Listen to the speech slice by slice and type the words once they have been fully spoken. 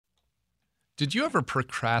Did you ever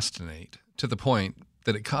procrastinate to the point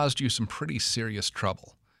that it caused you some pretty serious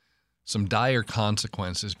trouble, some dire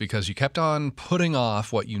consequences because you kept on putting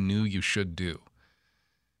off what you knew you should do?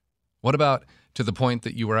 What about to the point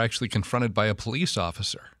that you were actually confronted by a police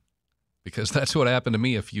officer? Because that's what happened to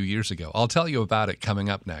me a few years ago. I'll tell you about it coming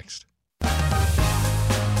up next.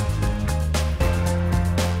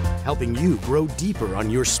 Helping you grow deeper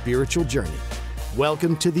on your spiritual journey.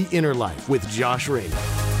 Welcome to The Inner Life with Josh Raymond.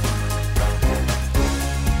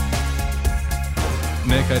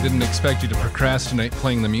 Nick, I didn't expect you to procrastinate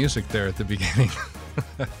playing the music there at the beginning.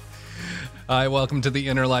 Hi, welcome to The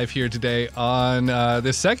Inner Life here today on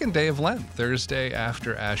the second day of Lent, Thursday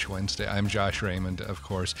after Ash Wednesday. I'm Josh Raymond, of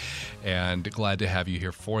course, and glad to have you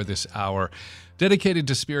here for this hour dedicated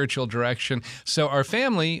to spiritual direction. So our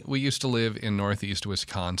family, we used to live in Northeast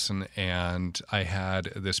Wisconsin, and I had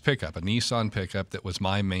this pickup, a Nissan pickup that was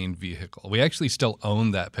my main vehicle. We actually still own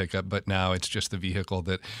that pickup, but now it's just the vehicle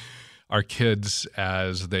that our kids,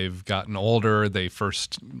 as they've gotten older, they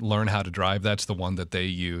first learn how to drive. That's the one that they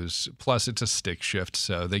use. Plus, it's a stick shift,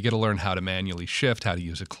 so they get to learn how to manually shift, how to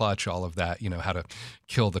use a clutch, all of that, how to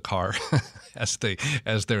kill the car as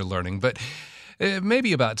they're learning. But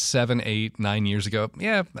maybe about 7, 8, 9 years ago,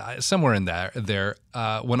 somewhere in there,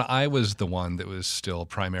 when I was the one that was still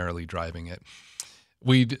primarily driving it,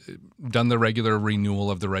 we'd done the regular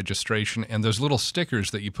renewal of the registration, and those little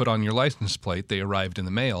stickers that you put on your license plate, they arrived in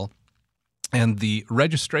the mail. And the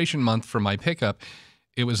registration month for my pickup,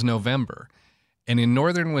 it was November. And in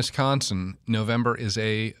northern Wisconsin, November is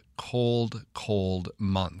a cold, cold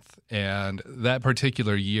month. And that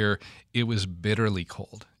particular year, it was bitterly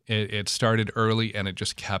cold. It started early and it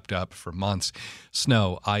just kept up for months.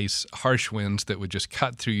 Snow, ice, harsh winds that would just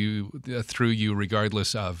cut through you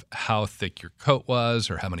regardless of how thick your coat was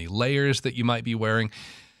or how many layers that you might be wearing.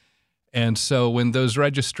 And so when those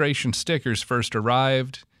registration stickers first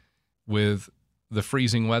arrived, with the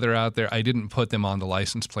freezing weather out there, I didn't put them on the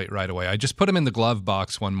license plate right away. I just put them in the glove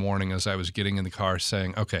box one morning as I was getting in the car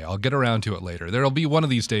saying, okay, I'll get around to it later. There'll be one of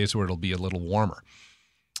these days where it'll be a little warmer.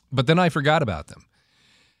 But then I forgot about them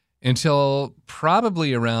until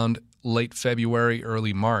probably around late February,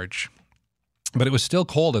 early March. But it was still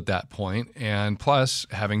cold at that point. And plus,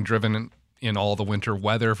 having driven in all the winter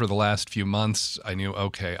weather for the last few months, I knew,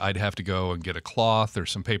 okay, I'd have to go and get a cloth or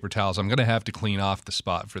some paper towels. I'm going to have to clean off the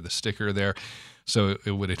spot for the sticker there so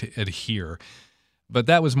it would adhere. But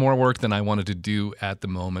that was more work than I wanted to do at the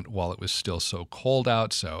moment while it was still so cold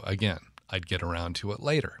out. So again, I'd get around to it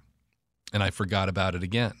later. And I forgot about it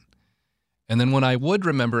again. And then when I would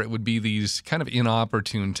remember, it would be these kind of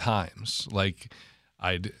inopportune times. Like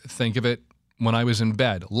I'd think of it when I was in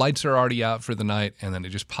bed, lights are already out for the night, and then it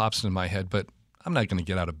just pops into my head, but I'm not going to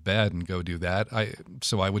get out of bed and go do that.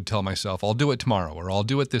 So I would tell myself, I'll do it tomorrow, or I'll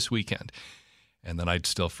do it this weekend. And then I'd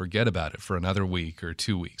still forget about it for another week or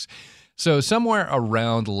 2 weeks. So somewhere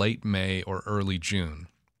around late May or early June,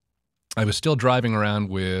 I was still driving around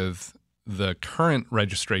with the current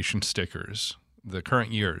registration stickers, the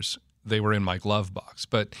current years. They were in my glove box.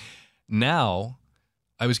 But now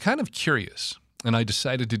I was kind of curious. And I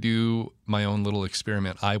decided to do my own little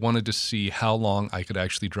experiment. I wanted to see how long I could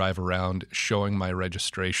actually drive around showing my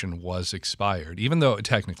registration was expired, even though it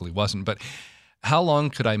technically wasn't. But how long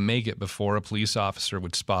could I make it before a police officer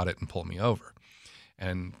would spot it and pull me over?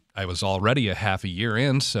 And I was already a half a year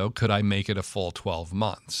in, so could I make it a full 12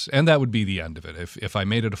 months? And that would be the end of it. If I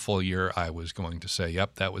made it a full year, I was going to say,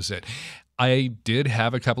 yep, that was it. I did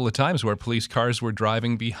have a couple of times where police cars were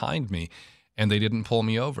driving behind me and they didn't pull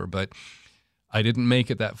me over, but I didn't make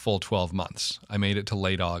it that full 12 months. I made it to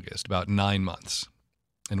late August, about 9 months.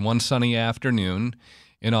 And one sunny afternoon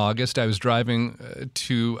in August, I was driving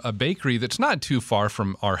to a bakery that's not too far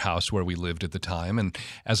from our house where we lived at the time. And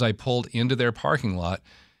as I pulled into their parking lot,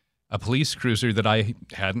 a police cruiser that I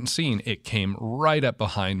hadn't seen, it came right up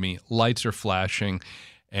behind me. Lights are flashing.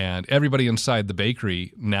 And everybody inside the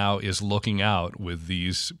bakery now is looking out with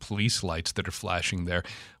these police lights that are flashing there,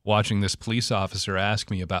 watching this police officer ask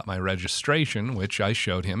me about my registration, which I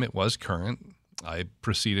showed him. It was current. I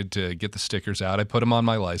proceeded to get the stickers out. I put them on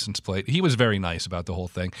my license plate. He was very nice about the whole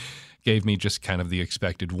thing, gave me just kind of the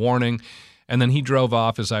expected warning. And then he drove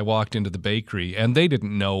off as I walked into the bakery, and they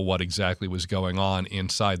didn't know what exactly was going on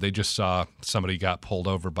inside. They just saw somebody got pulled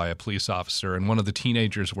over by a police officer, and one of the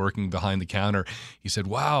teenagers working behind the counter, he said,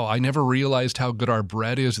 wow, I never realized how good our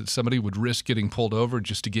bread is that somebody would risk getting pulled over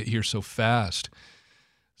just to get here so fast.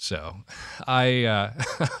 So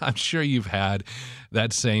I'm sure you've had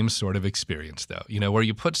that same sort of experience, though, where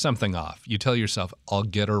you put something off. You tell yourself, I'll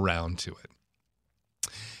get around to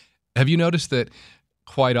it. Have you noticed that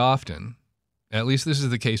quite often, At least this is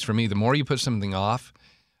the case for me. The more you put something off,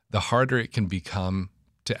 the harder it can become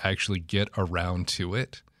to actually get around to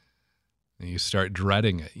it. And you start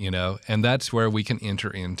dreading it, and that's where we can enter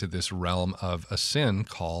into this realm of a sin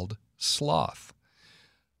called sloth.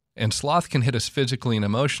 And sloth can hit us physically and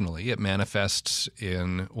emotionally. It manifests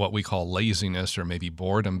in what we call laziness or maybe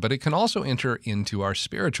boredom, but it can also enter into our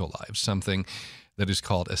spiritual lives, something that is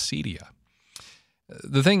called acedia.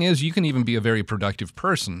 The thing is, you can even be a very productive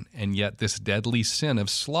person, and yet this deadly sin of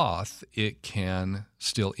sloth, it can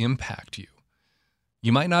still impact you.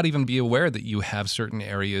 You might not even be aware that you have certain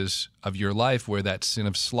areas of your life where that sin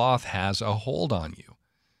of sloth has a hold on you.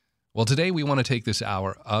 Well, today we want to take this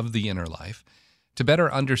hour of the inner life to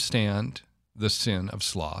better understand the sin of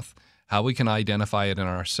sloth, how we can identify it in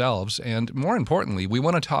ourselves, and more importantly, we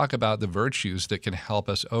want to talk about the virtues that can help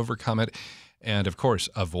us overcome it and, of course,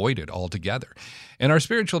 avoid it altogether. And our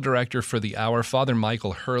spiritual director for the hour, Father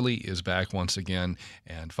Michael Hurley, is back once again.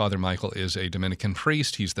 And Father Michael is a Dominican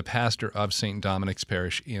priest. He's the pastor of St. Dominic's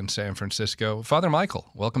Parish in San Francisco. Father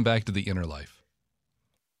Michael, welcome back to the Inner Life.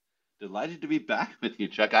 Delighted to be back with you,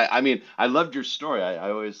 Chuck. I mean, I loved your story.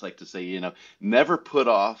 I always like to say, never put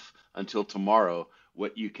off until tomorrow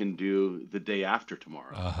what you can do the day after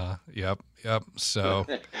tomorrow. Yep. So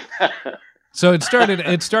it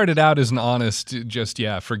started out as an honest,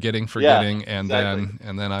 forgetting, and exactly.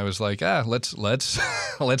 then I was like,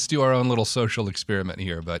 let's do our own little social experiment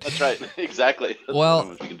here. But that's right, exactly. That's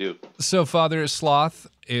what we can do. So, Father, sloth,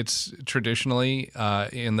 it's traditionally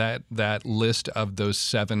in that list of those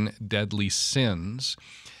 7 deadly sins.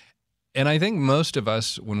 And I think most of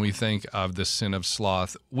us, when we think of the sin of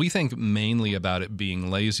sloth, we think mainly about it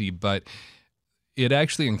being lazy, but it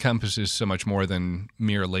actually encompasses so much more than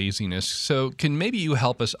mere laziness. So can maybe you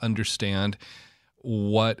help us understand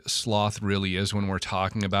what sloth really is when we're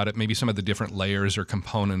talking about it, maybe some of the different layers or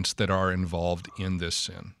components that are involved in this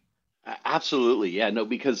sin? Absolutely, yeah, no,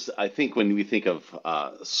 because I think when we think of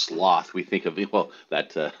sloth, we think of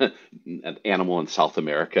that an animal in South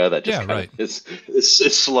America that just kind of is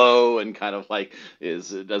slow and kind of like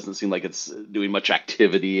it doesn't seem like it's doing much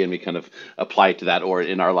activity, and we kind of apply it to that. Or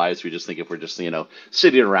in our lives, we just think if we're just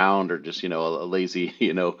sitting around, or just a lazy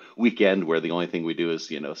weekend where the only thing we do is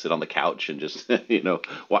sit on the couch and just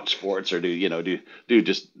watch sports, or do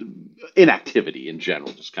just inactivity in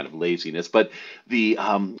general, just kind of laziness. But the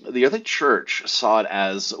early church saw it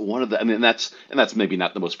as one of the, and that's maybe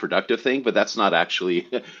not the most productive thing, but that's not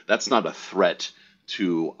a threat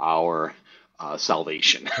to our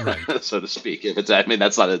salvation, right, so to speak. If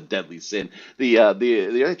that's not a deadly sin. The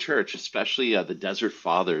early church, especially the Desert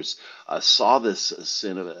Fathers, saw this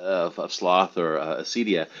sin of sloth or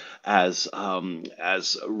acedia as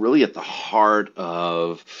really at the heart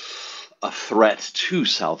of a threat to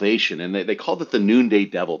salvation. And they called it the noonday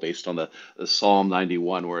devil, based on the Psalm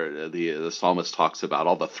 91, where the psalmist talks about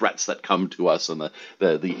all the threats that come to us, and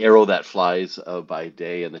the arrow that flies by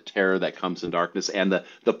day, and the terror that comes in darkness, and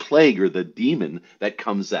the plague or the demon that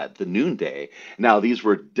comes at the noonday. Now, these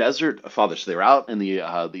were desert fathers. So they were out in the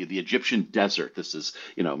Egyptian desert. This is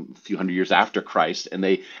a few hundred years after Christ, and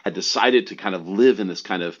they had decided to kind of live in this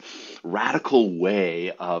kind of radical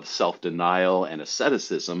way of self-denial and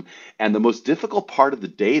asceticism. And the most difficult part of the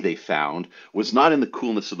day, they found, was not in the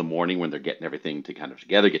coolness of the morning when they're getting everything to kind of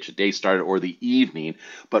together, get your day started, or the evening,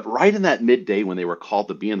 but right in that midday when they were called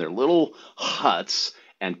to be in their little huts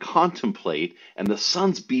and contemplate, and the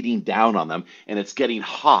sun's beating down on them, and it's getting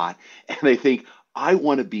hot, and they think, I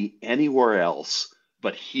want to be anywhere else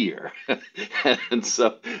but here. and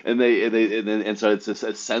so it's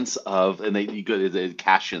a sense of, and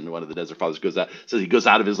Cassian, one of the Desert Fathers, goes out, so he goes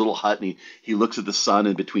out of his little hut, and he looks at the sun,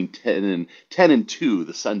 and between 10 and 2,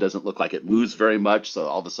 the sun doesn't look like it moves very much. So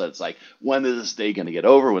all of a sudden it's like, when is this day going to get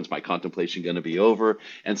over? When's my contemplation going to be over?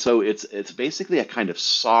 And so it's basically a kind of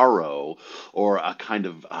sorrow, or a kind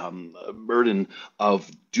of burden of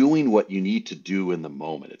doing what you need to do in the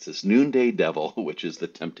moment. It's this noonday devil, which is the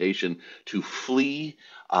temptation to flee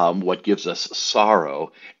what gives us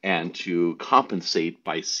sorrow, and to compensate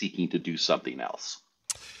by seeking to do something else.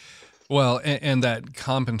 Well, and that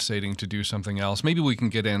compensating to do something else, maybe we can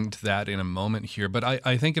get into that in a moment here, but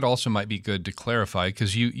I think it also might be good to clarify,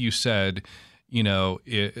 because you said,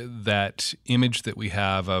 that image that we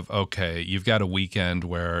have of, okay, you've got a weekend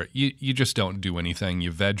where you just don't do anything,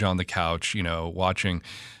 you veg on the couch, watching,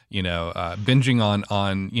 binging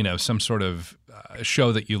on some sort of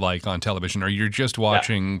show that you like on television, or you're just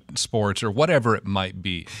watching sports, or whatever it might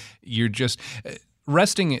be. You're just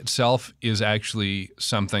resting itself is actually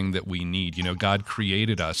something that we need. God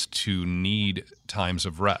created us to need times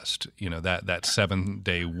of rest. That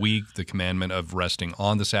 7-day week, the commandment of resting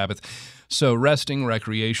on the Sabbath. So resting,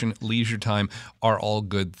 recreation, leisure time are all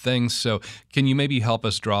good things. So can you maybe help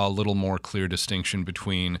us draw a little more clear distinction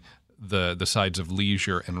between the sides of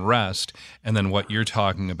leisure and rest, and then what you're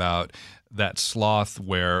talking about, that sloth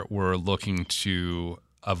where we're looking to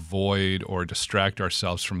avoid or distract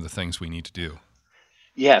ourselves from the things we need to do?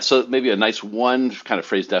 Yeah, so maybe a nice one kind of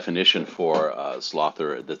phrase definition for sloth,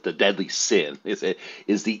 or the deadly sin,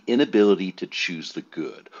 is the inability to choose the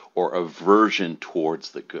good, or aversion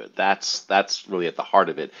towards the good. That's really at the heart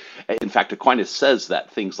of it. In fact, Aquinas says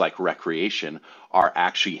that things like recreation are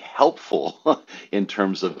actually helpful in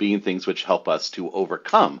terms of being things which help us to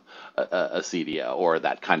overcome acedia, or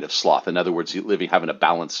that kind of sloth. In other words, having a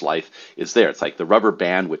balanced life is there. It's like the rubber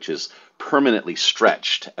band, which is permanently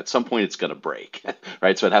stretched. At some point, it's going to break,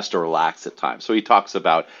 right? So it has to relax at times. So he talks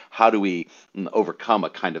about how do we overcome a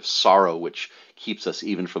kind of sorrow which keeps us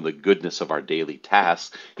even from the goodness of our daily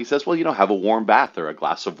tasks. He says, well, have a warm bath or a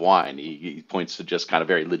glass of wine. He points to just kind of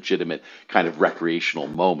very legitimate kind of recreational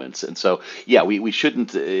moments. And so, yeah, we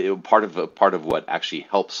shouldn't, part of what actually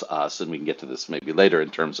helps us, and we can get to this maybe later in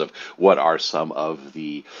terms of what are some of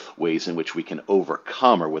the ways in which we can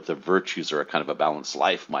overcome, or what the virtues or a kind of a balanced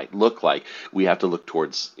life might look like. We have to look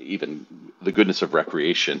towards even the goodness of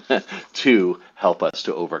recreation to help us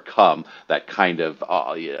to overcome that kind of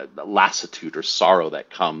lassitude or sorrow that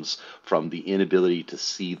comes from the inability to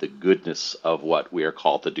see the goodness of what we are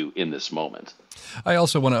called to do in this moment. I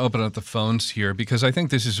also want to open up the phones here, because I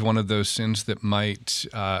think this is one of those sins that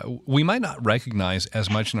we might not recognize as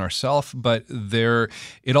much in ourselves, but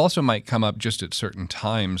it also might come up just at certain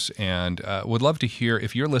times. And would love to hear,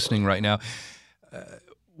 if you're listening right now,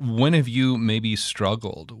 when have you maybe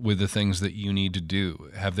struggled with the things that you need to do?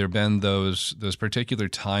 Have there been those particular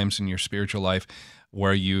times in your spiritual life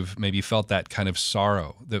where you've maybe felt that kind of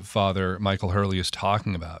sorrow that Father Michael Hurley is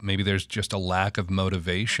talking about? Maybe there's just a lack of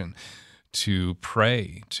motivation to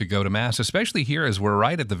pray, to go to Mass, especially here as we're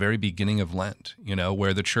right at the very beginning of Lent,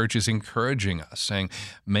 where the church is encouraging us, saying,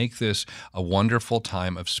 make this a wonderful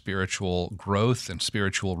time of spiritual growth and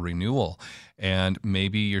spiritual renewal. And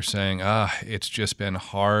maybe you're saying, it's just been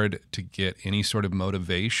hard to get any sort of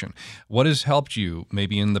motivation. What has helped you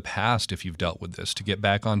maybe in the past, if you've dealt with this, to get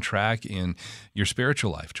back on track in your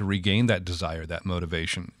spiritual life, to regain that desire, that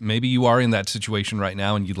motivation? Maybe you are in that situation right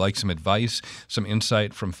now and you'd like some advice, some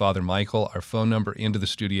insight from Father Michael. Our phone number into the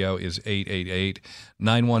studio is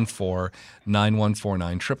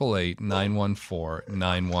 888-914-9149,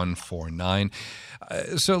 888-914-9149.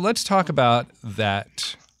 So let's talk about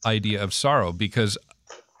that idea of sorrow, because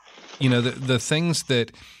the things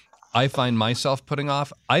that I find myself putting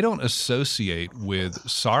off, I don't associate with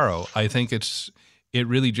sorrow. I think it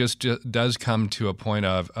really just does come to a point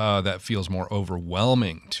of that feels more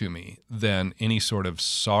overwhelming to me than any sort of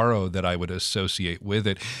sorrow that I would associate with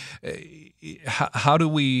it. How do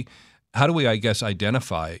we I guess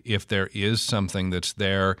identify if there is something that's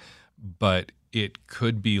there but it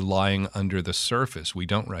could be lying under the surface, we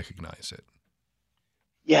don't recognize it?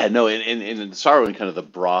 Yeah, no, in sorrow in kind of the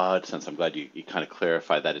broad sense, I'm glad you kind of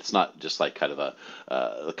clarified that it's not just like kind of a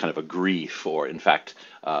grief, or in fact,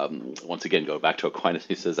 once again, go back to Aquinas,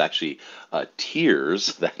 he says actually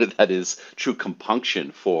tears, that is true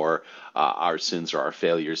compunction for our sins or our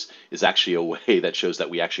failures, is actually a way that shows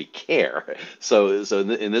that we actually care. So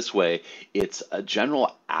in this way, it's a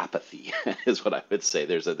general apathy, is what I would say.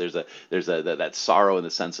 There's that sorrow in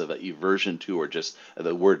the sense of aversion to, or just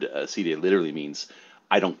the word Acedia literally means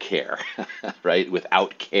I don't care, right?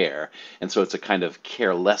 Without care. And so it's a kind of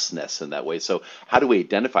carelessness in that way. So how do we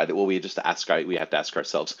identify that? Well, we have to ask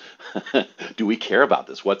ourselves, do we care about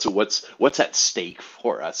this? What's at stake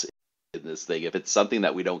for us in this thing? If it's something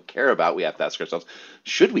that we don't care about, we have to ask ourselves,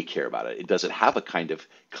 should we care about it? Does it have a kind of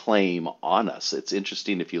claim on us? It's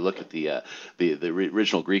interesting, if you look at the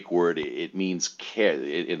original Greek word, it means care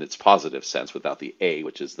in its positive sense without the a,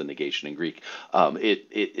 which is the negation in Greek.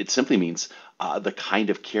 It simply means the kind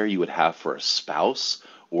of care you would have for a spouse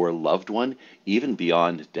or a loved one, even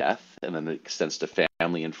beyond death, and then it extends to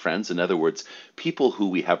family and friends. In other words, people who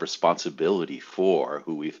we have responsibility for,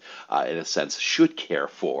 who we've, in a sense, should care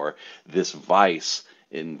for. This vice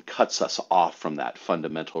cuts us off from that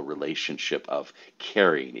fundamental relationship of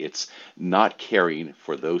caring. It's not caring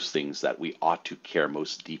for those things that we ought to care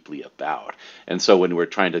most deeply about. And so when we're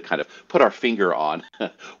trying to kind of put our finger on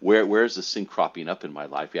where is the sin cropping up in my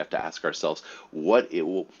life, we have to ask ourselves, what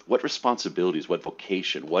responsibilities, what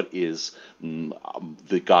vocation, what is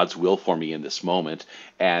the God's will for me in this moment,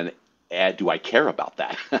 and do I care about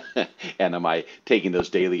that? And am I taking those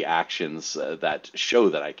daily actions that show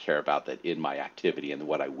that I care about that in my activity and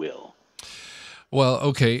what I will? Well,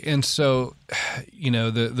 okay. And so,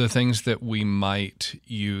 the things that we might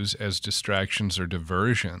use as distractions or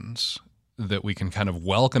diversions that we can kind of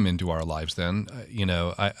welcome into our lives then,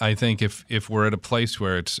 I think if we're at a place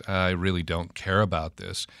where it's, I really don't care about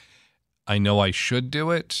this, I know I should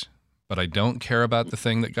do it, but I don't care about the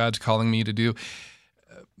thing that God's calling me to do.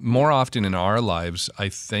 More often in our lives, I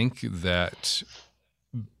think that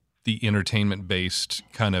the entertainment-based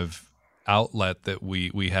kind of outlet that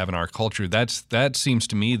we have in our culture, that seems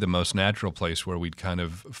to me the most natural place where we'd kind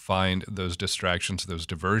of find those distractions, those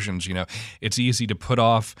diversions. It's easy to put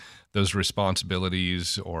off those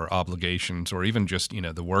responsibilities or obligations, or even just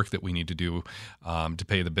the work that we need to do to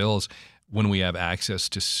pay the bills. When we have access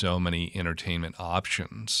to so many entertainment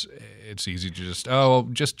options, it's easy to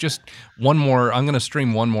just one more. I'm going to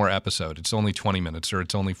stream one more episode. It's only 20 minutes or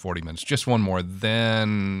it's only 40 minutes. Just one more.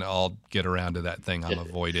 Then I'll get around to that thing I'm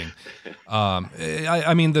avoiding.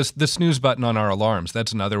 I mean, the snooze button on our alarms,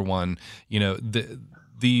 that's another one.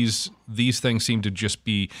 These things seem to just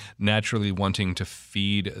be naturally wanting to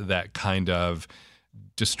feed that kind of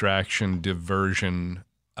distraction, diversion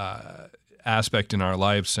aspect in our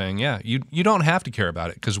lives, saying, you don't have to care about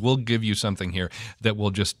it because we'll give you something here that will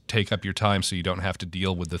just take up your time so you don't have to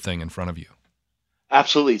deal with the thing in front of you.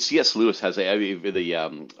 Absolutely. C.S. Lewis has the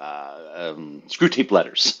Screw Tape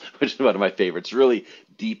Letters, which is one of my favorites. Really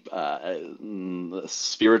deep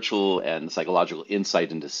spiritual and psychological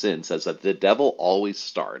insight into sin. Says that the devil always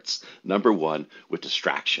starts, number one, with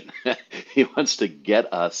distraction. He wants to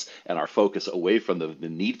get us and our focus away from the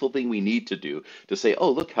needful thing we need to do, to say,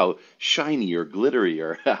 oh, look how shiny or glittery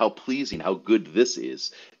or how pleasing, how good this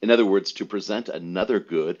is. In other words, to present another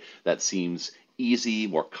good that seems easy,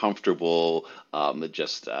 more comfortable,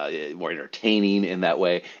 just more entertaining in that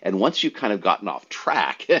way. And once you've kind of gotten off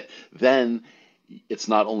track, then it's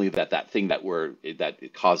not only that thing that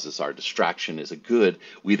it causes our distraction is a good.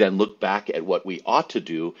 We then look back at what we ought to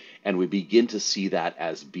do, and we begin to see that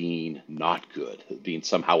as being not good, being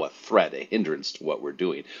somehow a threat, a hindrance to what we're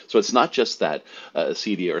doing. So it's not just that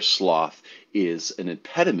acedia or sloth is an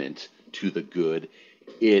impediment to the good.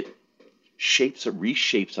 It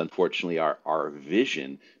reshapes, unfortunately, our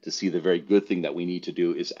vision to see the very good thing that we need to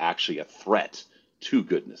do is actually a threat to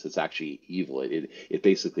goodness. It's actually evil. It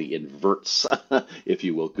basically inverts, if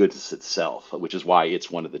you will, goodness itself, which is why it's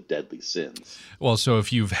one of the deadly sins. Well, so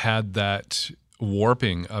if you've had that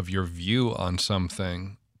warping of your view on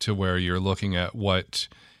something to where you're looking at what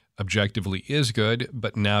objectively is good,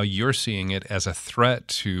 but now you're seeing it as a threat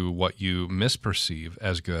to what you misperceive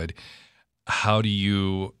as good, how do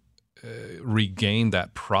you regain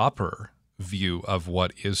that proper view of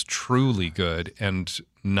what is truly good and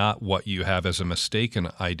not what you have as a mistaken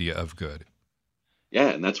idea of good? Yeah,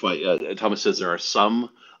 and that's why Thomas says there are some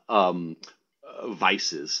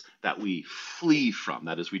vices that we flee from.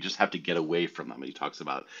 That is, we just have to get away from them. He talks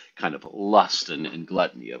about kind of lust and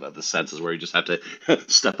gluttony of the senses, where you just have to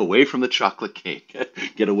step away from the chocolate cake,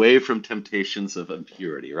 get away from temptations of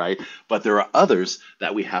impurity, right? But there are others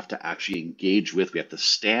that we have to actually engage with. We have to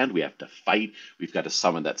stand, we have to fight, we've got to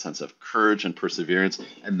summon that sense of courage and perseverance,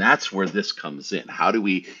 and that's where this comes in. How do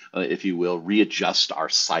we, if you will, readjust our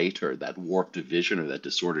sight, or that warped vision, or that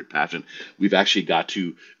disordered passion? We've actually got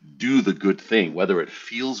to do the good thing, whether it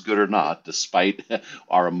feels good or not, despite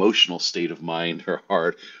our emotional state of mind or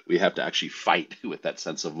heart. We have to actually fight with that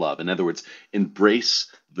sense of love. In other words,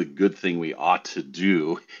 embrace the good thing we ought to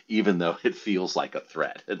do, even though it feels like a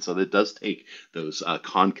threat. And so it does take those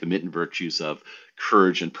concomitant virtues of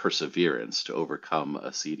courage and perseverance to overcome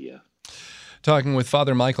acedia. Talking with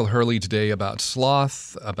Father Michael Hurley today about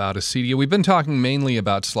sloth, about acedia. We've been talking mainly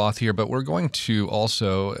about sloth here, but we're going to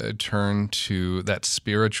also turn to that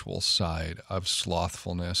spiritual side of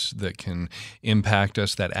slothfulness that can impact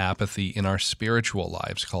us, that apathy in our spiritual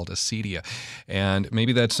lives called acedia. And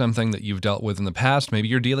maybe that's something that you've dealt with in the past. Maybe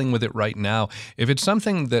you're dealing with it right now. If it's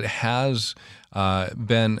something that has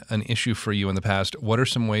been an issue for you in the past, what are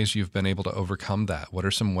some ways you've been able to overcome that? What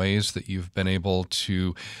are some ways that you've been able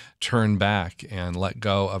to turn back and let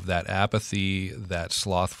go of that apathy, that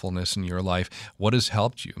slothfulness in your life? What has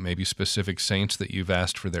helped you? Maybe specific saints that you've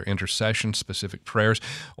asked for their intercession, specific prayers,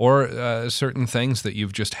 or certain things that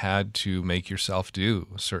you've just had to make yourself do,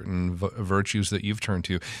 certain virtues that you've turned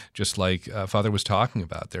to, just like Father was talking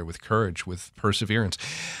about there, with courage, with perseverance.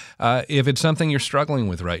 If it's something you're struggling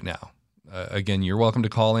with right now, again, you're welcome to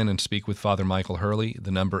call in and speak with Father Michael Hurley.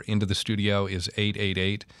 The number into the studio is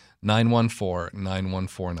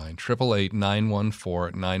 888-914-9149,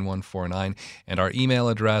 888-914-9149, and our email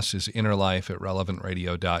address is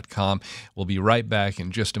innerlife@relevantradio.com. We'll be right back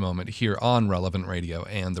in just a moment here on Relevant Radio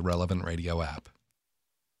and the Relevant Radio app.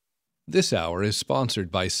 This hour is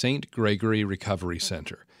sponsored by St. Gregory Recovery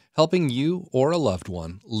Center, helping you or a loved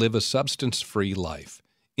one live a substance-free life.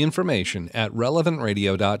 Information at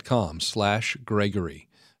relevantradio.com/Gregory.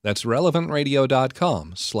 That's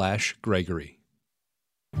relevantradio.com/Gregory.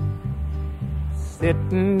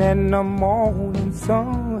 Sitting in the morning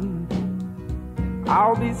sun,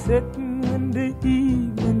 I'll be sitting when the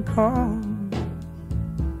evening comes,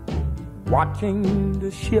 watching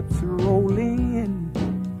the ships roll in.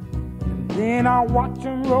 Then I'll watch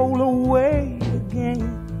them roll away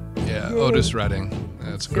again. Yeah, Otis Redding.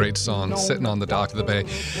 That's a great song, Sitting on the Dock of the Bay.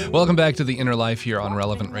 Welcome back to The Inner Life here on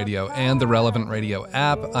Relevant Radio and the Relevant Radio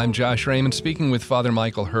app. I'm Josh Raymond, speaking with Father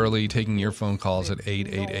Michael Hurley, taking your phone calls at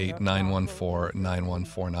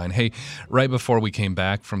 888-914-9149. Hey, right before we came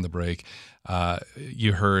back from the break,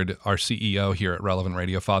 you heard our CEO here at Relevant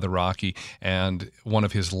Radio, Father Rocky, and one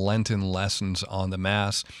of his Lenten lessons on the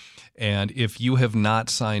Mass. And if you have not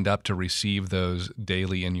signed up to receive those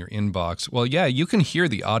daily in your inbox, well, yeah, you can hear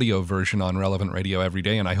the audio version on Relevant Radio every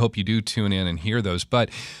day, and I hope you do tune in and hear those. But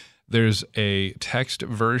there's a text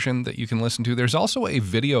version that you can listen to. There's also a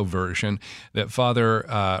video version that Father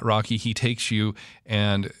Rocky, he takes you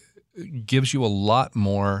and gives you a lot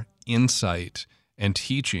more insight and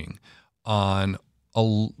teaching on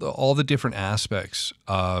all the different aspects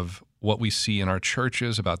of what we see in our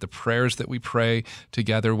churches, about the prayers that we pray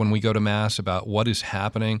together when we go to Mass, about what is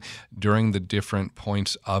happening during the different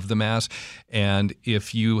points of the Mass. And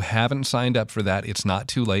if you haven't signed up for that, it's not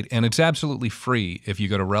too late, and it's absolutely free. If you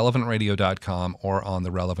go to relevantradio.com or on the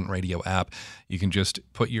Relevant Radio app, you can just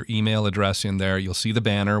put your email address in there. You'll see the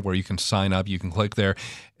banner where you can sign up. You can click there,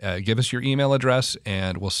 give us your email address,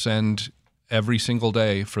 and we'll send every single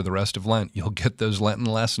day for the rest of Lent. You'll get those Lenten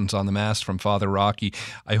lessons on the Mass from Father Rocky.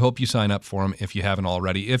 I hope you sign up for them if you haven't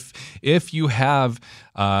already. If you have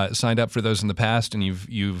signed up for those in the past and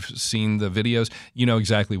you've seen the videos, you know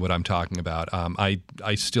exactly what I'm talking about. I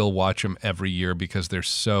still watch them every year because they're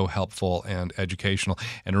so helpful and educational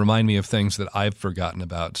and remind me of things that I've forgotten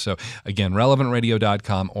about. So again,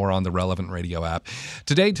 relevantradio.com or on the Relevant Radio app.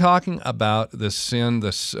 Today, talking about the sin,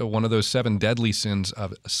 one of those 7 deadly sins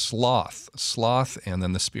of sloth, and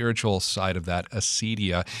then the spiritual side of that,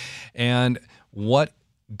 acedia. And what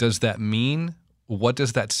does that mean? What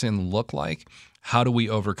does that sin look like? How do we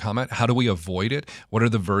overcome it? How do we avoid it? What are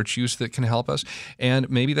the virtues that can help us? And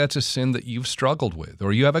maybe that's a sin that you've struggled with,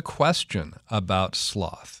 or you have a question about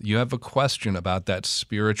sloth. You have a question about that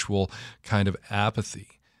spiritual kind of apathy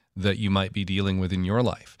that you might be dealing with in your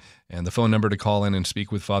life. And the phone number to call in and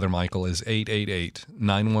speak with Father Michael is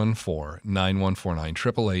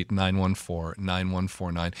 888-914-9149,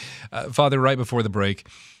 888-914-9149. Father, right before the break,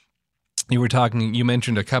 you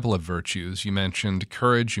mentioned a couple of virtues. You mentioned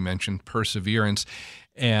courage, you mentioned perseverance,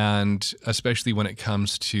 and especially when it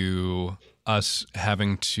comes to us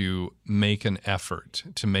having to make an effort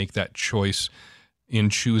to make that choice in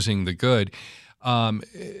choosing the good.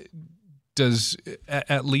 Does,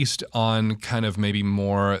 at least on kind of maybe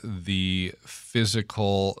more the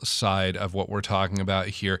physical side of what we're talking about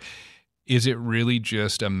here, is it really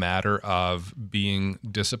just a matter of being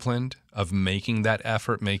disciplined, of making that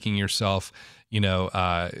effort, making yourself,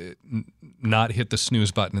 not hit the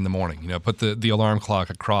snooze button in the morning, put the alarm clock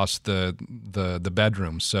across the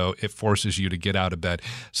bedroom so it forces you to get out of bed?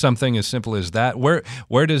 Something as simple as that. Where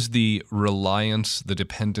does the reliance, the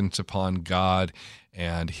dependence upon God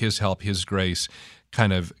and His help, His grace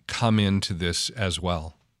kind of come into this as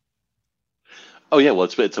well? Oh yeah, well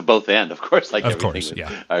it's a both and, of course, like of everything course, with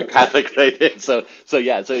yeah. our Catholic faith. So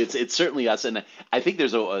it's certainly us, and I think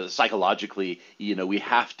there's a psychologically, we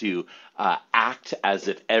have to act as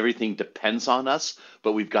if everything depends on us,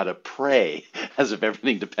 but we've got to pray as if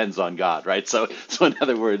everything depends on God, right? So in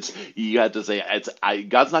other words, you have to say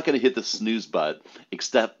God's not going to hit the snooze button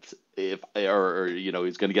except he's going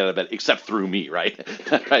to get out of bed except through me, right?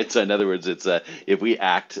 Right. So in other words, it's if we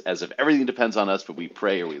act as if everything depends on us, but we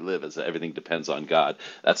pray or we live as if everything depends on God.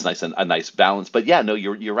 That's nice, and a nice balance. But yeah, no,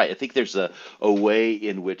 you're right. I think there's a way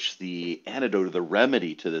in which the antidote or the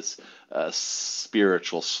remedy to this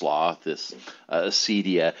spiritual sloth, this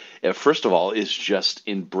acedia, first of all, is just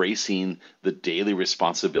embracing the daily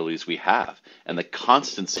responsibilities we have and the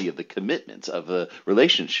constancy of the commitments of the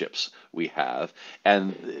relationships we have,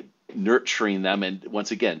 and nurturing them. And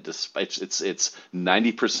once again, despite it's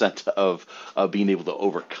 90% of being able to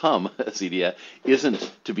overcome Acedia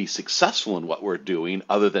isn't to be successful in what we're doing,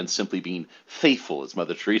 other than simply being faithful, as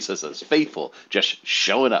Mother Teresa says, faithful, just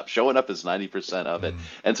showing up. Showing up is 90% of it.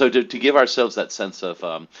 And so to give ourselves that sense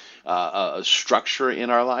of structure in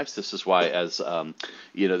our lives, this is why, as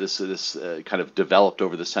this kind of developed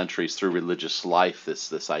over the centuries through religious life,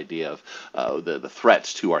 this idea of the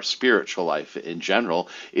threats to our spiritual life in general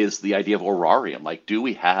is the idea of horarium. Like, do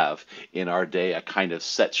we have in our day a kind of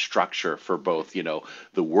set structure for both,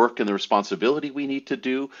 the work and the responsibility we need to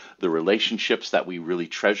do, the relationships that we really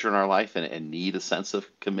treasure in our life and need a sense of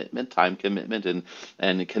commitment, time commitment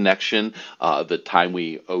and connection, the time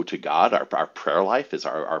we owe to God, our prayer life. Is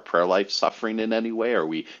our prayer life suffering in any way? Are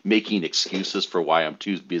we making excuses for why I'm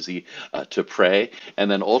too busy to pray?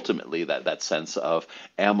 And then ultimately that sense of,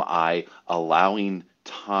 am I allowing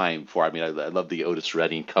time for, I love the Otis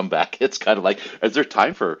Redding comeback. It's kind of like, is there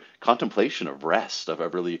time for contemplation of rest, of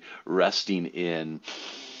really resting in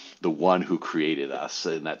the one who created us,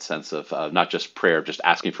 in that sense of not just prayer, just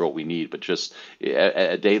asking for what we need, but just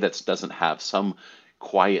a day that doesn't have some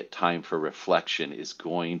quiet time for reflection is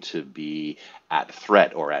going to be at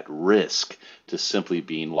threat or at risk to simply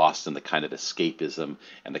being lost in the kind of escapism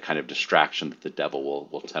and the kind of distraction that the devil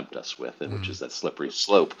will tempt us with, and which is that slippery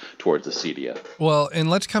slope towards acedia. Well, and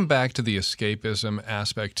let's come back to the escapism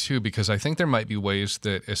aspect too, because I think there might be ways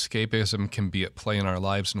that escapism can be at play in our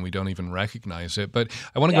lives and we don't even recognize it. But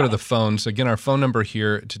I want to go to the phones. Again, our phone number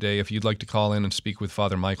here today, if you'd like to call in and speak with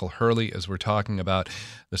Father Michael Hurley, as we're talking about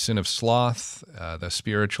the sin of sloth, the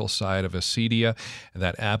spiritual side of acedia, and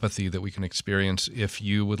that apathy that we can experience. If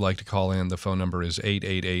you would like to call in, the phone number is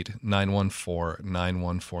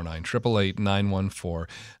 888-914-9149,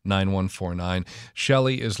 888-914-9149.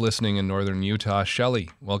 Shelley is listening in northern Utah.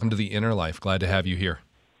 Shelley, welcome to the Inner Life. Glad to have you here.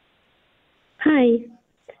 Hi.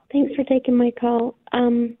 Thanks for taking my call.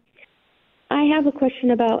 I have a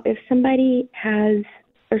question about if somebody has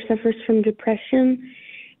or suffers from depression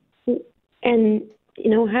and,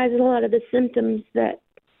 has a lot of the symptoms that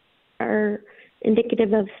are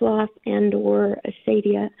indicative of sloth and or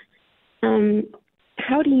acedia.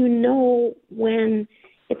 How do you know when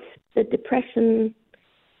it's the depression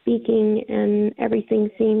speaking and everything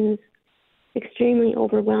seems extremely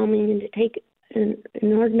overwhelming and to take an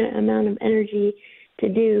inordinate amount of energy to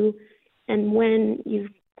do, and when you've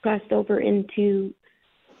crossed over into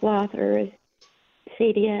sloth or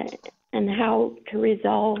acedia, and how to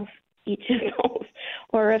resolve each of those?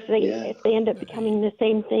 Or if they end up becoming the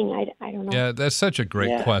same thing, I don't know. Yeah, that's such a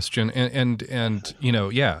great question. And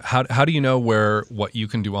how do you know where what you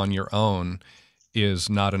can do on your own is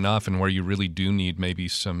not enough and where you really do need maybe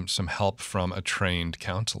some help from a trained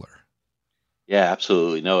counselor? Yeah,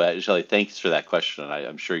 absolutely. No, Shelley, thanks for that question.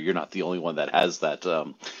 I'm sure you're not the only one that has that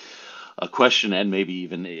a question, and maybe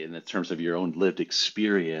even in terms of your own lived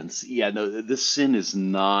experience. Yeah, no, this sin is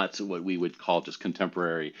not what we would call just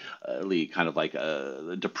contemporarily kind of like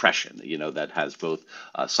a depression, that has both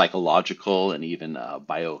psychological and even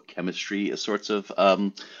biochemistry sorts of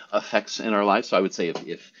effects in our life. So I would say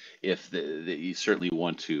if you certainly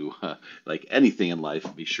want to, like anything in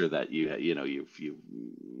life, be sure that you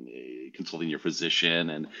consulting your physician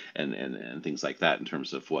and things like that in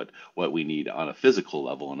terms of what we need on a physical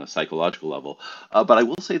level and a psychological level. But I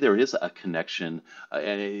will say there is a connection.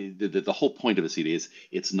 The whole point of acedia is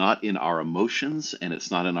it's not in our emotions and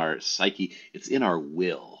it's not in our psyche, it's in our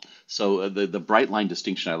will. So the bright line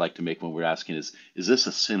distinction I like to make when we're asking is this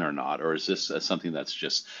a sin or not? Or is this something that's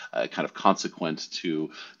just kind of consequent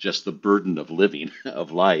to just the burden of living,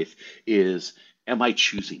 of life, is, am I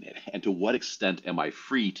choosing it? And to what extent am I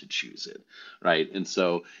free to choose it, right? And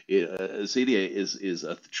so acedia is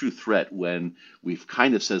a true threat when we've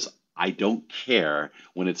kind of says, I don't care,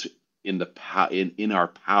 when it's in our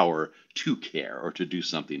power to care or to do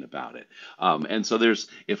something about it. And so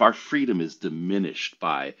if our freedom is diminished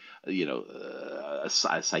by a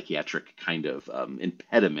psychiatric kind of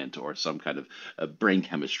impediment or some kind of brain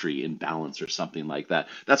chemistry imbalance or something like that,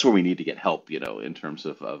 that's where we need to get help, in terms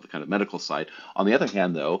of the kind of medical side. On the other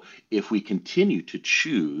hand, though, if we continue to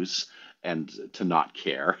choose and to not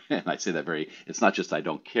care, and I say that it's not just I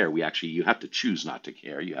don't care, you have to choose not to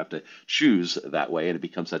care, you have to choose that way, and it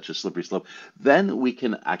becomes such a slippery slope, then we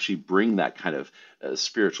can actually bring that kind of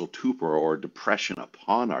spiritual torpor or depression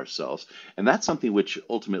upon ourselves. And that's something which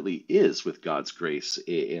ultimately is, with God's grace,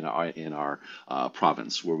 in our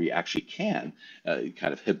province, where we actually can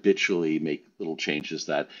kind of habitually make little changes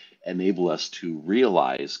that enable us to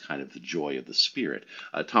realize kind of the joy of the Spirit.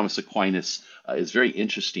 Thomas Aquinas is very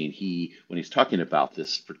interesting. When he's talking about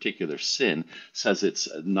this particular sin, says it's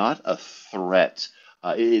not a threat.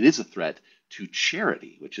 It is a threat to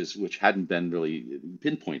charity, which hadn't been really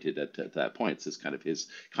pinpointed at that point. It's kind of his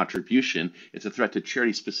contribution. It's a threat to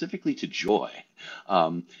charity, specifically to joy.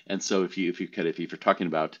 And so if you're talking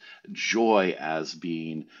about joy as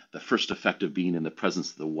being the first effect of being in the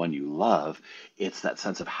presence of the one you love, it's that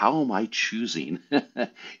sense of how am I choosing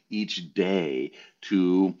each day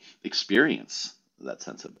to experience that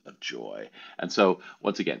sense of joy. And so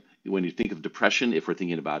once again, when you think of depression, if we're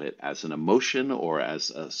thinking about it as an emotion or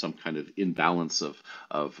as some kind of imbalance of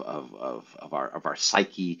our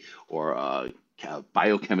psyche or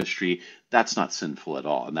biochemistry, that's not sinful at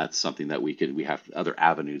all, and that's something that we have other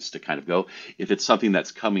avenues to kind of go. If it's something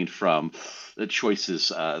that's coming from the choices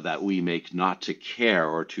that we make not to care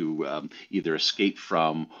or to either escape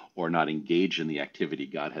from or not engage in the activity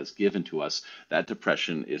God has given to us, that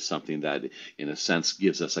depression is something that, in a sense,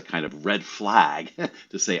 gives us a kind of red flag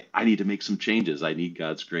to say, I need to make some changes. I need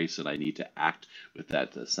God's grace, and I need to act with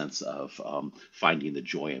that sense of finding the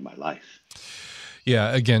joy in my life.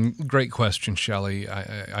 Yeah, again, great question, Shelley.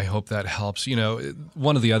 I hope that helps.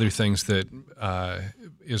 One of the other things that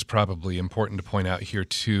is probably important to point out here,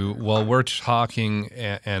 too, while we're talking,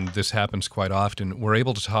 and this happens quite often, we're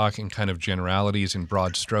able to talk in kind of generalities and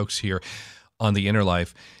broad strokes here on the inner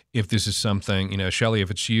life. If this is something, Shelley,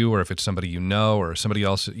 if it's you or if it's somebody you know or somebody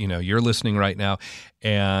else, you're listening right now,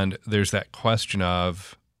 and there's that question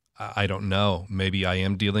of, I don't know, maybe I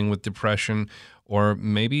am dealing with depression. Or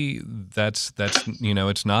maybe that's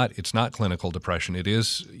it's not clinical depression. It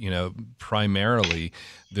is primarily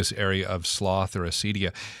this area of sloth or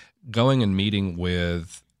acedia. Going and meeting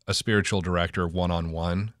with a spiritual director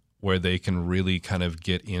one-on-one, where they can really kind of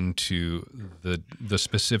get into the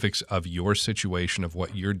specifics of your situation, of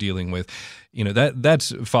what you're dealing with.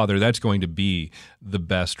 That's going to be the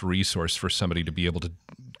best resource for somebody to be able to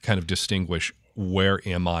kind of distinguish, where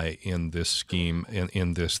am I in this scheme,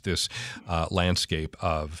 in this landscape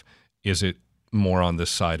of, is it more on this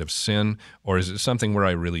side of sin, or is it something where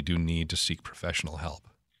I really do need to seek professional help?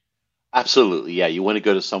 Absolutely, yeah. You want to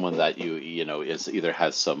go to someone that is either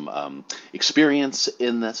has some experience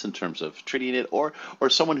in this in terms of treating it, or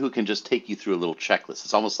someone who can just take you through a little checklist.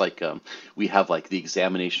 It's almost like we have like the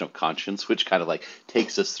examination of conscience, which kind of like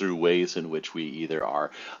takes us through ways in which we either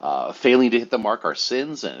are failing to hit the mark, our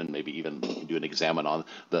sins, and maybe even do an examine on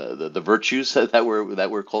the virtues that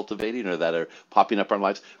we're cultivating or that are popping up in our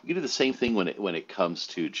lives. We can do the same thing when it comes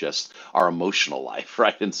to just our emotional life,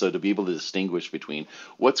 right? And so to be able to distinguish between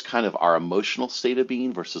what's kind of our emotional state of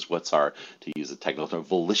being versus what's our, to use a technical term,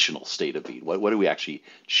 volitional state of being. What are we actually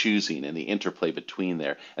choosing, and the interplay between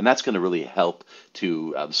there? And that's going to really help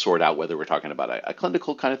to sort out whether we're talking about a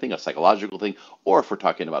clinical kind of thing, a psychological thing, or if we're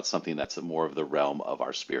talking about something that's more of the realm of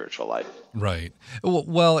our spiritual life. Right.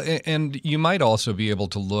 Well, and you might also be able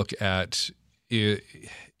to look at,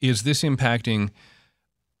 is this impacting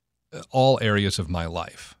all areas of my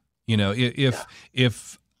life?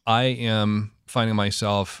 If I am finding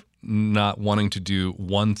myself not wanting to do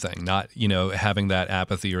one thing, not, having that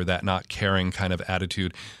apathy or that not caring kind of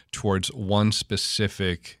attitude towards one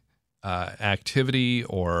specific activity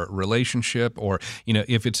or relationship, or,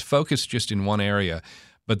 if it's focused just in one area,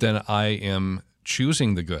 but then I am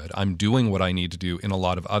choosing the good, I'm doing what I need to do in a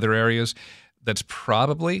lot of other areas, that's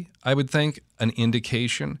probably, I would think, an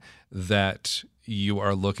indication that you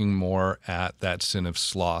are looking more at that sin of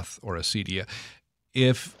sloth or acedia.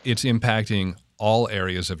 If it's impacting all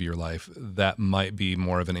areas of your life, that might be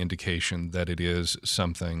more of an indication that it is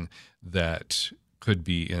something that could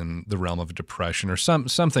be in the realm of depression or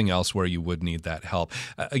something else where you would need that help.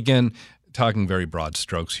 Again, talking very broad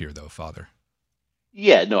strokes here, though, Father.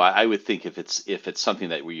 Yeah, no, I would think if it's something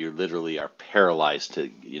that where you literally are paralyzed to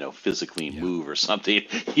physically move or something,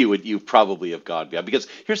 you probably have gone beyond. Because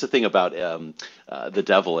here's the thing about the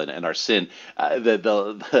devil and our sin,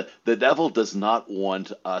 the devil does not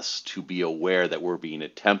want us to be aware that we're being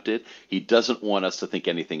tempted. He doesn't want us to think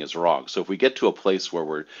anything is wrong. So if we get to a place where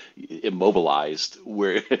we're immobilized,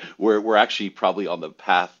 we're actually probably on the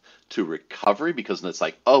path to recovery, because it's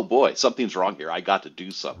like, oh boy, something's wrong here. I got to do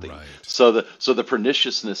something. Right. So the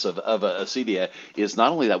perniciousness of acedia is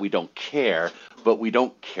not only that we don't care, but we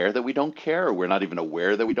don't care that we don't care, or we're not even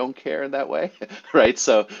aware that we don't care in that way, right?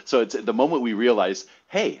 So it's the moment we realize,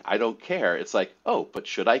 hey, I don't care. It's like, oh, but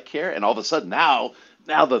should I care? And all of a sudden now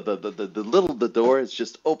now the door is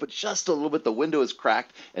just open just a little bit, the window is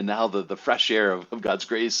cracked, and now the fresh air of God's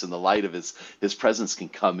grace and the light of his presence can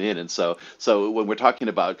come in. And so when we're talking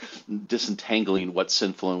about disentangling what's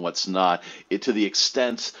sinful and what's not, to the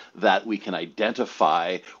extent that we can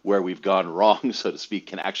identify where we've gone wrong, so to speak,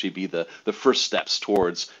 can actually be the first steps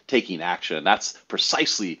towards taking action. And that's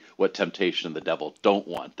precisely what temptation and the devil don't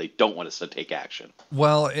want. They don't want us to take action.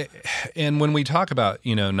 Well, and when we talk about,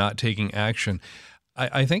 not taking action,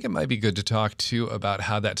 I think it might be good to talk too about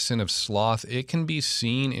how that sin of sloth, it can be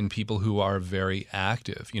seen in people who are very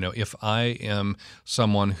active. If I am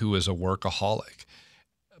someone who is a workaholic,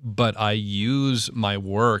 but I use my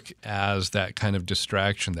work as that kind of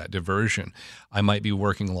distraction, that diversion, I might be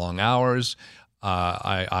working long hours.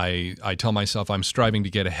 I tell myself I'm striving to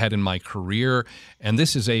get ahead in my career, and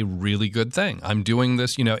this is a really good thing. I'm doing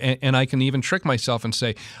this, and I can even trick myself and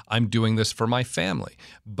say, I'm doing this for my family.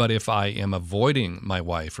 But if I am avoiding my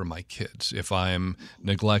wife or my kids, if I'm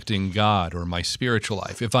neglecting God or my spiritual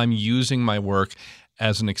life, if I'm using my work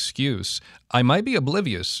as an excuse, I might be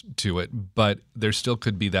oblivious to it, but there still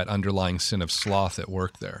could be that underlying sin of sloth at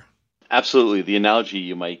work there. Absolutely. The analogy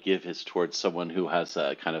you might give is towards someone who has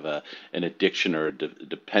a kind of an addiction or a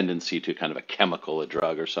dependency to kind of a chemical, a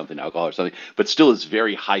drug or something, alcohol or something, but still is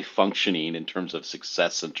very high functioning in terms of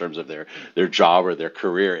success, in terms of their job or their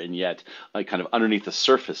career. And yet, kind of underneath the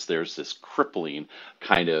surface, there's this crippling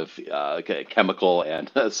kind of chemical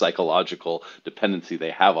and psychological dependency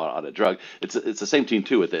they have on a drug. It's the same thing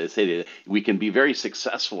too with the Acedia. We can be very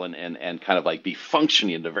successful and kind of like be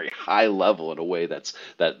functioning at a very high level in a way that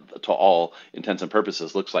to all intents and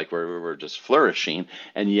purposes looks like we're just flourishing,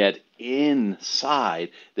 and yet inside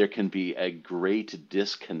there can be a great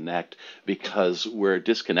disconnect because we're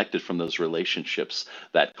disconnected from those relationships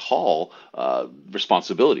that call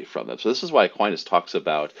responsibility from them. So this is why Aquinas talks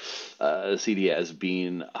about Acedia as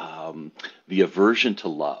being the aversion to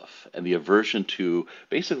love and the aversion to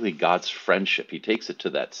basically God's friendship. He takes it to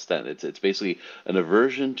that extent. It's basically an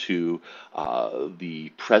aversion to the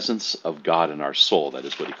presence of God in our soul. That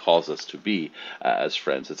is what he calls us to be as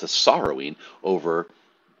friends. It's a sorrowing over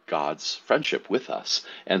God's friendship with us.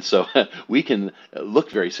 And so we can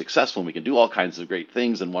look very successful and we can do all kinds of great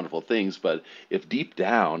things and wonderful things, but if deep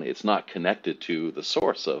down it's not connected to the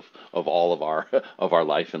source of all of our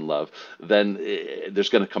life and love, then there's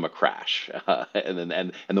going to come a crash.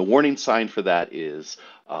 And the warning sign for that is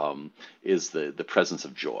the presence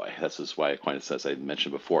of joy. This is why Aquinas, as I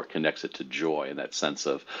mentioned before, connects it to joy in that sense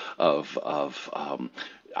of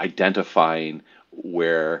identifying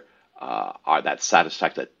where that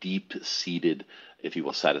satisfaction, that deep-seated, if you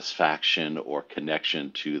will, satisfaction or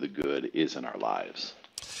connection to the good is in our lives.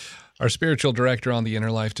 Our spiritual director on The Inner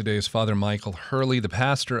Life today is Father Michael Hurley, the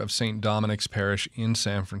pastor of St. Dominic's Parish in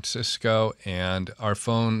San Francisco, and our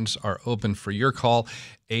phones are open for your call,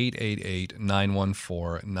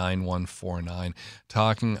 888-914-9149,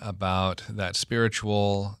 talking about that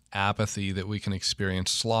spiritual apathy that we can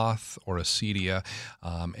experience, sloth or acedia,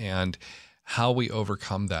 and how we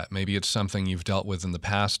overcome that. Maybe it's something you've dealt with in the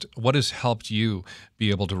past. What has helped you be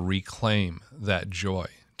able to reclaim that joy,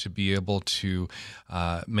 to be able to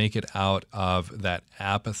make it out of that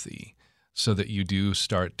apathy so that you do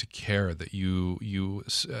start to care, that you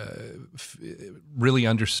really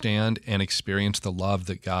understand and experience the love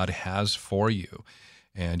that God has for you,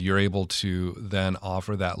 and you're able to then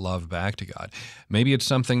offer that love back to God. Maybe it's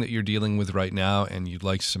something that you're dealing with right now and you'd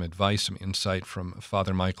like some advice, some insight from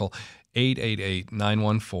Father Michael.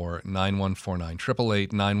 888-914-9149,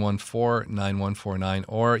 888-914-9149,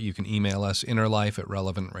 or you can email us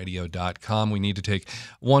innerlife@relevantradio.com. We need to take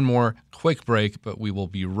one more quick break, but we will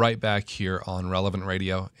be right back here on Relevant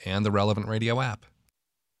Radio and the Relevant Radio app.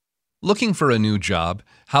 Looking for a new job?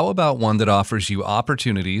 How about one that offers you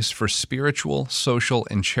opportunities for spiritual, social,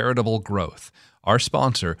 and charitable growth? Our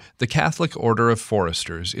sponsor, the Catholic Order of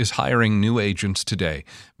Foresters, is hiring new agents today.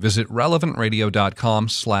 Visit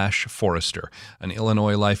relevantradio.com/forester, an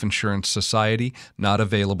Illinois life insurance society not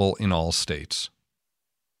available in all states.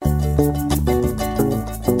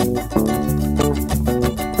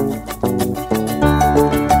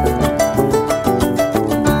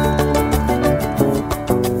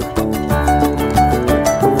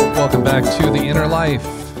 Welcome back to The Inner Life.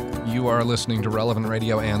 You are listening to Relevant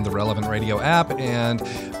Radio and the Relevant Radio app, and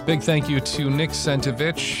big thank you to Nick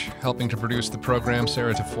Sentovich, helping to produce the program,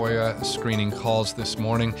 Sarah Tafoya screening calls this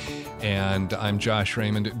morning, and I'm Josh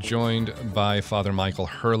Raymond, joined by Father Michael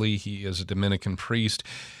Hurley. He is a Dominican priest,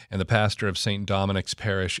 and the pastor of St. Dominic's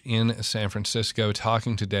Parish in San Francisco,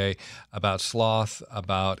 talking today about Sloth,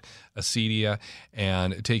 about Acedia,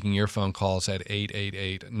 and taking your phone calls at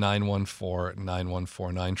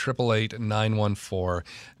 888-914-9149,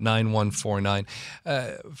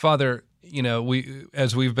 888-914-9149. Father,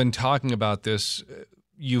 as we've been talking about this,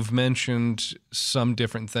 you've mentioned some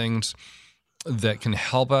different things that can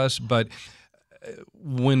help us, but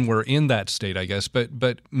when we're in that state, I guess, but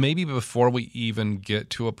maybe before we even get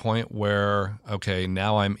to a point where, okay,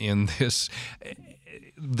 now I'm in this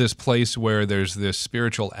place where there's this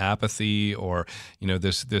spiritual apathy, or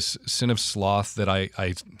this sin of sloth that I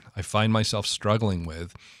find myself struggling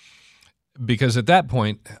with, because at that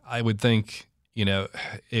point I would think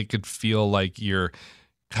it could feel like you're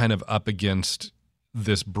kind of up against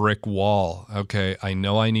this brick wall. Okay, I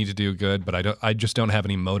know I need to do good, but I just don't have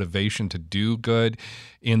any motivation to do good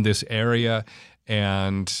in this area.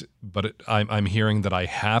 But I'm hearing that I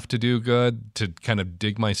have to do good to kind of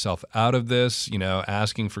dig myself out of this,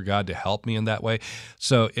 asking for God to help me in that way.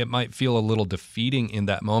 So it might feel a little defeating in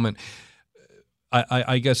that moment.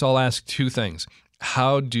 I guess I'll ask two things.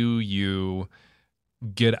 How do you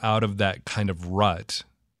get out of that kind of rut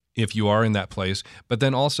if you are in that place? But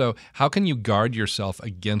then also, how can you guard yourself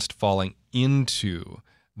against falling into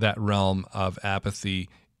that realm of apathy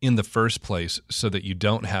in the first place, so that you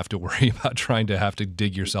don't have to worry about trying to have to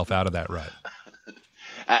dig yourself out of that rut?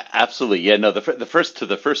 Absolutely. Yeah, no, the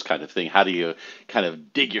first kind of thing, how do you kind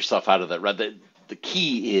of dig yourself out of that rut? The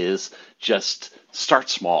key is just start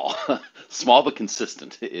small. Small but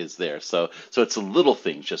consistent is there. So it's the little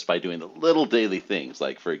things, just by doing the little daily things.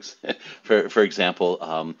 Like for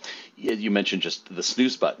example, you mentioned just the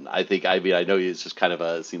snooze button. I know it's just kind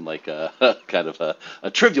of seemed like a kind of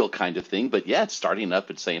a trivial kind of thing, but yeah, it's starting up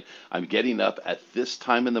and saying, I'm getting up at this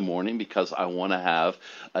time in the morning because I want to have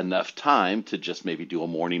enough time to just maybe do a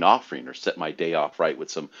morning offering, or set my day off right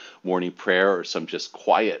with some morning prayer, or some just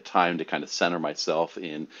quiet time to kind of center myself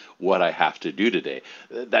in what I have to do today.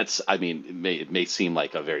 It may seem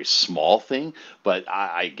like a very small thing, but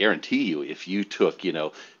I guarantee you, if you took,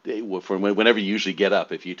 whenever you usually get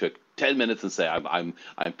up, if you took 10 minutes and say, I'm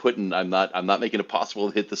not making it possible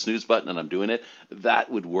to hit the snooze button, and I'm doing it,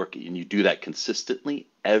 that would work. And you do that consistently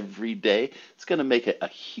every day, it's going to make a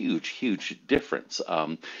huge difference.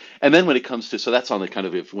 And then when it comes to, so that's on the kind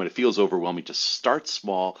of, when it feels overwhelming, just start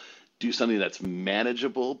small. Do something that's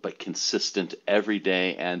manageable but consistent every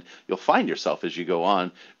day, and you'll find yourself, as you go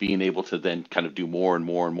on, being able to then kind of do more and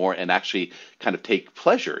more and more, and actually kind of take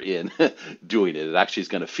pleasure in doing it. It actually is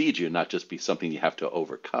going to feed you, not just be something you have to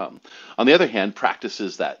overcome. On the other hand,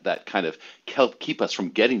 practices that kind of help keep us from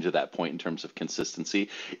getting to that point in terms of consistency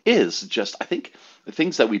is just, I think, the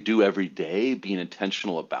things that we do every day, being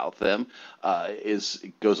intentional about them,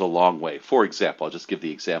 goes a long way. For example, I'll just give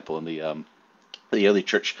the example in the early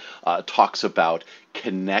church talks about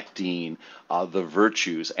connecting the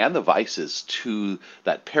virtues and the vices to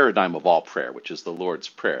that paradigm of all prayer, which is the Lord's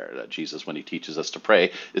Prayer. Jesus, when he teaches us to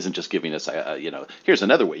pray, isn't just giving us, here's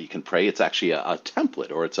another way you can pray. It's actually a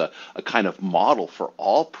template, or it's a kind of model for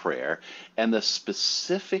all prayer, and the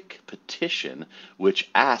specific petition which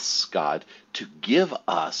asks God to give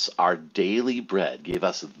us our daily bread, give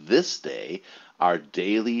us this day our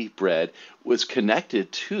daily bread, was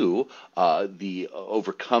connected to the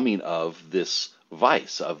overcoming of this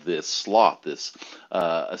vice, of this sloth, this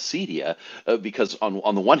acedia, because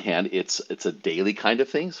on the one hand, it's a daily kind of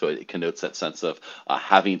thing, so it connotes that sense of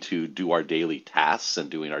having to do our daily tasks and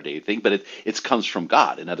doing our daily thing, but it comes from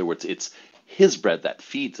God. In other words, it's his bread that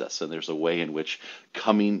feeds us, and there's a way in which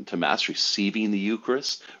coming to Mass, receiving the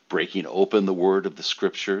Eucharist, breaking open the Word of the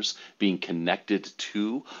Scriptures, being connected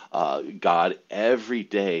to God every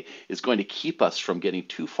day is going to keep us from getting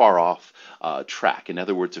too far off track. In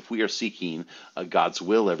other words, if we are seeking God's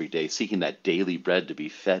will every day, seeking that daily bread to be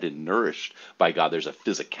fed and nourished by God, there's a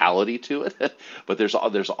physicality to it, but there's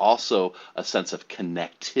also a sense of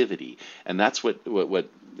connectivity, and that's what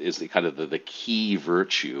is the kind of the key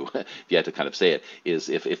virtue, if you had to kind of say it, is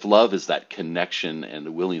if love is that connection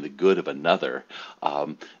and willing the good of another,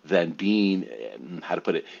 then being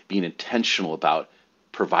intentional about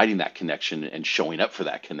providing that connection and showing up for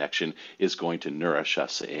that connection is going to nourish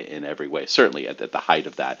us in every way. Certainly at the height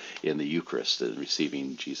of that in the Eucharist,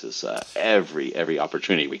 receiving Jesus every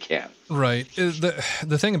opportunity we can. Right.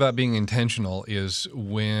 The thing about being intentional is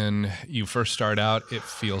when you first start out, it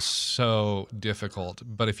feels so difficult.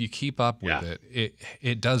 But if you keep up with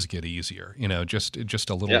it does get easier. Just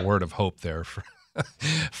a little word of hope there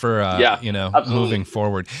for Yeah, absolutely. moving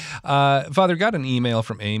forward. Father, got an email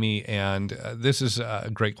from Amy, and this is a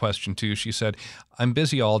great question too. She said, "I'm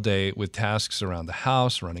busy all day with tasks around the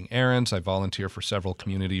house, running errands. I volunteer for several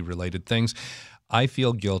community-related things. I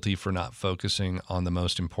feel guilty for not focusing on the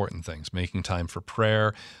most important things, making time for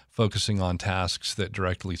prayer, focusing on tasks that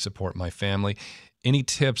directly support my family. Any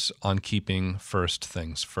tips on keeping first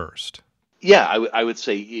things first?" Yeah, I would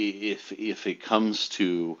say if it comes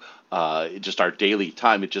to just our daily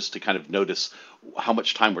time, it just to kind of notice how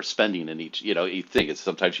much time we're spending in each thing. It's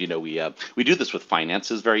sometimes we do this with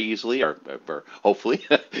finances very easily, or hopefully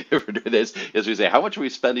if we're doing this, is we say how much are we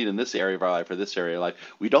spending in this area of our life or this area of life.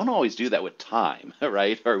 We don't always do that with time,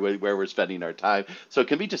 right? Or where we're spending our time. So it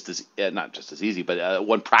can be just as not just as easy, but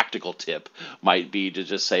one practical tip might be to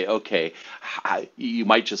just say, okay, you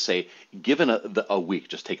might just say, given a week,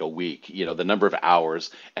 just take a week, the number of hours,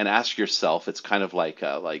 and ask yourself. It's kind of like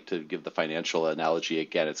to give the financial analogy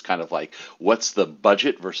again. It's kind of like, what's the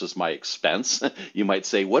budget versus my expense? You might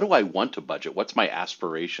say, what do I want to budget? What's my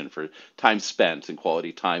aspiration for time spent and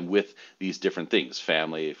quality time with these different things,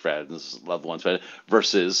 family, friends, loved ones,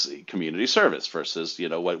 versus community service, versus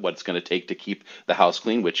what it's going to take to keep the house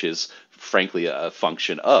clean, which is frankly a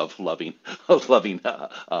function of loving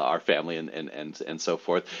our family and so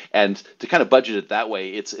forth. And to kind of budget it that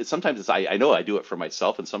way, it's sometimes I know I do it for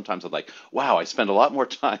myself, and sometimes I'm like, wow, I spend a lot more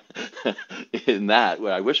time in that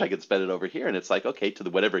where I wish I could spend it over here. And it's like, okay, to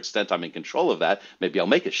whatever extent I'm in control of that, maybe I'll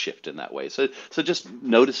make a shift in that way. So just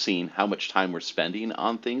noticing how much time we're spending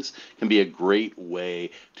on things can be a great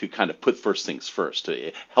way to kind of put first things first,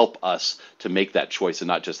 to help us to make that choice and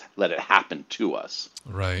not just let it happen to us.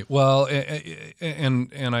 Right. Well,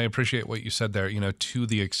 and I appreciate what you said there, to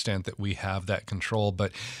the extent that we have that control.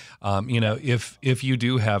 But, if you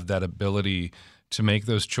do have that ability to make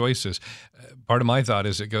those choices, part of my thought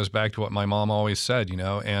is it goes back to what my mom always said,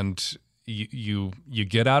 and you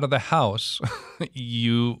get out of the house,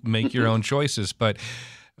 you make your own choices. But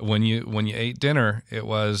when you ate dinner, it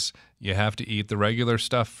was, you have to eat the regular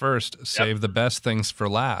stuff first, save the best things for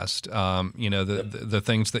last. The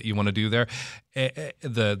things that you want to do there,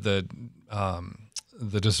 the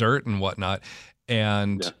dessert and whatnot.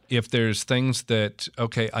 And if there's things that,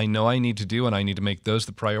 okay, I know I need to do and I need to make those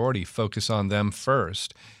the priority, focus on them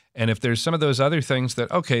first. And if there's some of those other things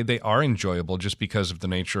that, okay, they are enjoyable just because of the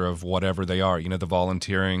nature of whatever they are, the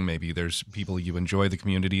volunteering, maybe there's people you enjoy the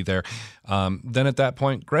community there, then at that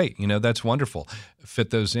point, great, that's wonderful. Fit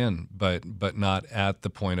those in, but not at the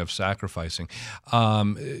point of sacrificing,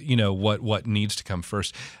 what needs to come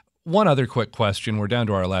first. One other quick question. We're down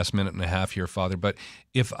to our last minute and a half here, Father, but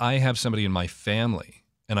if I have somebody in my family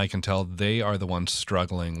and I can tell they are the ones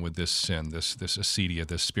struggling with this sin, this acedia,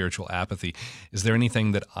 this spiritual apathy, is there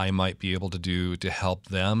anything that I might be able to do to help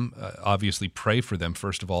them? Obviously, pray for them,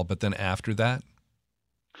 first of all, but then after that?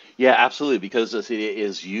 Yeah, absolutely. Because acedia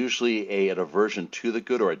is usually an aversion to the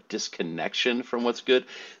good or a disconnection from what's good.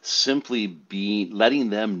 Simply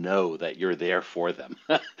letting them know that you're there for them.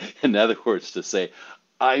 In other words, to say,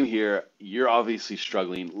 I'm here, you're obviously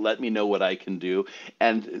struggling, let me know what I can do.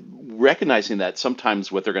 And recognizing that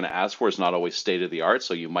sometimes what they're going to ask for is not always state of the art,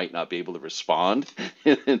 so you might not be able to respond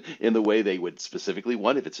in the way they would specifically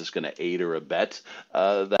want, if it's just going to aid or abet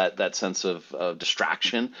that sense of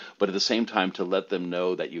distraction. But at the same time, to let them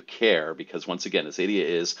know that you care, because once again, this idea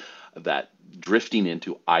is that drifting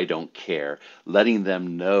into I don't care, letting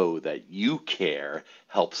them know that you care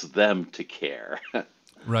helps them to care.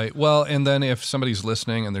 Right. Well, and then if somebody's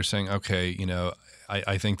listening and they're saying, okay,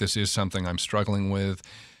 I think this is something I'm struggling with,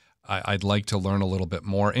 I'd like to learn a little bit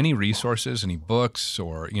more. Any resources, any books,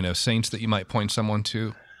 or, saints that you might point someone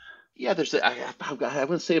to? Yeah, I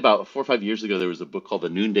would say about 4 or 5 years ago, there was a book called The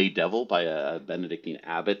Noonday Devil by a Benedictine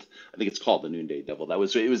abbot. I think it's called The Noonday Devil. It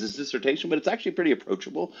was his dissertation, but it's actually pretty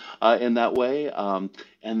approachable in that way.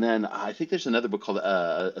 And then I think there's another book called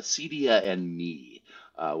Acedia and Me.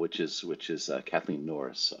 Which is Kathleen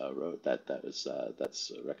Norris wrote.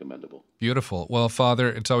 That's recommendable. Beautiful. Well,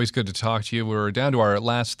 Father, it's always good to talk to you. We're down to our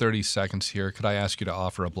last 30 seconds here. Could I ask you to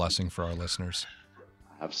offer a blessing for our listeners?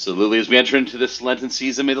 Absolutely. As we enter into this Lenten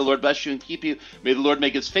season, may the Lord bless you and keep you. May the Lord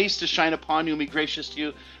make his face to shine upon you and be gracious to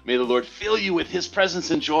you. May the Lord fill you with his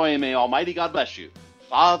presence and joy, and may Almighty God bless you,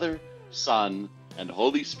 Father, Son, and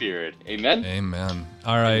Holy Spirit. Amen. Amen.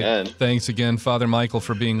 All right. Amen. Thanks again, Father Michael,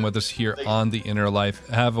 for being with us here on The Inner Life.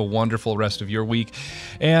 Have a wonderful rest of your week.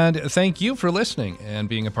 And thank you for listening and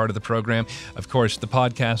being a part of the program. Of course, the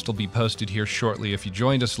podcast will be posted here shortly. If you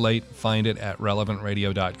joined us late, find it at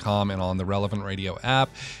relevantradio.com and on the Relevant Radio app.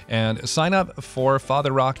 And sign up for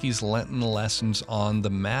Father Rocky's Lenten lessons on the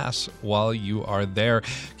Mass while you are there.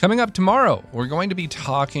 Coming up tomorrow, we're going to be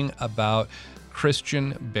talking about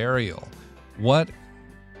Christian burial. What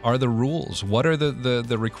are the rules? What are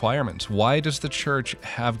the requirements? Why does the church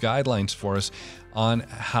have guidelines for us on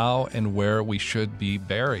how and where we should be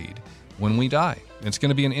buried when we die? It's going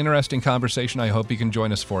to be an interesting conversation. I hope you can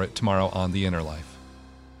join us for it tomorrow on The Inner Life.